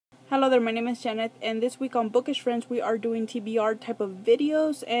Hello there, my name is Janeth, and this week on Bookish Friends we are doing TBR type of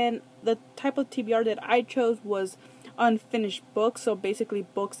videos, and the type of TBR that I chose was unfinished books, so basically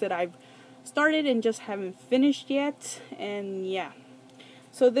books that I've started and just haven't finished yet, and yeah.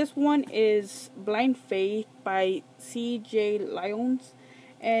 So this one is Blind Faith by C.J. Lyons,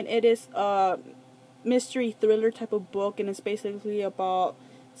 and it is a mystery thriller type of book, and it's basically about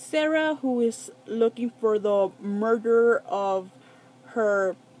Sarah, who is looking for the murderer of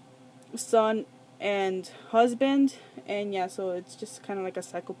her son and husband, and yeah, so it's just kind of like a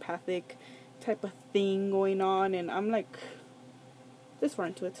psychopathic type of thing going on, and I'm like this far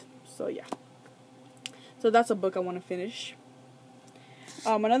into it, so yeah. So that's a book I want to finish.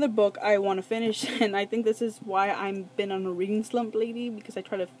 Another book I want to finish, and I think this is why I've been on a reading slump lately, because I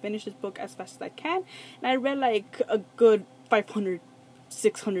try to finish this book as fast as I can, and I read like a good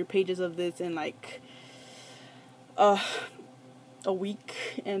 500-600 pages of this in like a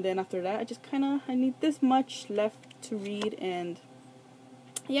week, and then after that I need this much left to read, and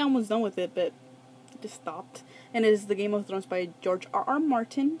yeah, I'm almost done with it, but it just stopped. And it is The Game of Thrones by George R.R.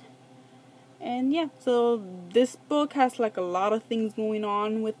 Martin. And yeah, so this book has like a lot of things going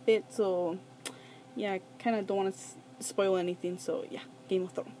on with it, so yeah, I kind of don't want to spoil anything, so yeah, Game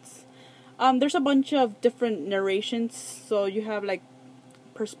of Thrones. There's a bunch of different narrations, so you have like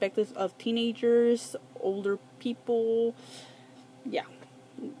perspectives of teenagers, older people, yeah,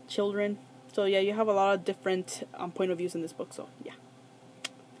 children. So yeah, you have a lot of different point of views in this book. So yeah,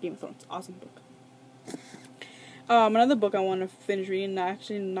 Game of Thrones, awesome book. Another book I want to finish reading,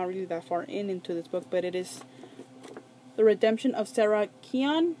 actually not really that far into this book, but it is The Redemption of Sarah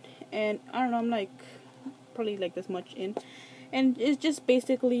Keon, and I don't know, I'm like probably like this much in, and it's just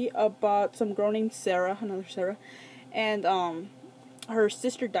basically about some girl named Sarah, another Sarah, and her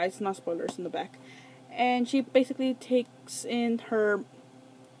sister dies, not spoilers in the back, and she basically takes in her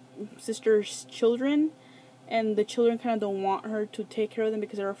sister's children, and the children kind of don't want her to take care of them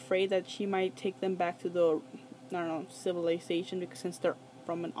because they're afraid that she might take them back to the, I don't know, civilization, because since they're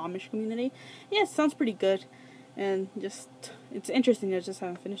from an Amish community. Yeah, it sounds pretty good, and just it's interesting. I just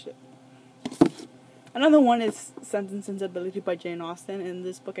haven't finished it. Another one is Sense and Sensibility by Jane Austen, and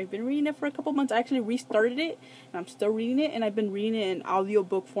this book I've been reading it for a couple months. I actually restarted it, and I'm still reading it, and I've been reading it in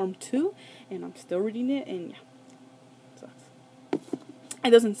audiobook form too, and I'm still reading it, and yeah, it sucks. It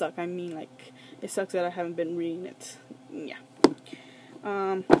doesn't suck, I mean like, it sucks that I haven't been reading it, yeah.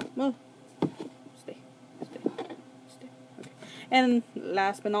 Well, stay, okay. And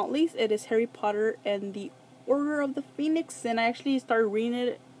last but not least, it is Harry Potter and the Order of the Phoenix, and I actually started reading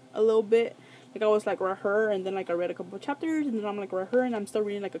it a little bit. Like I was like right her, and then like I read a couple of chapters, and then I'm like right her, and I'm still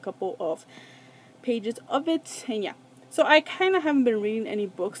reading like a couple of pages of it, and yeah. So I kind of haven't been reading any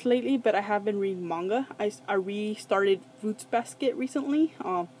books lately, but I have been reading manga. I restarted Fruits Basket recently,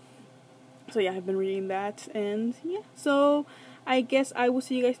 so yeah, I've been reading that, and yeah. So I guess I will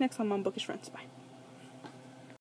see you guys next time on Bookish Friends. Bye.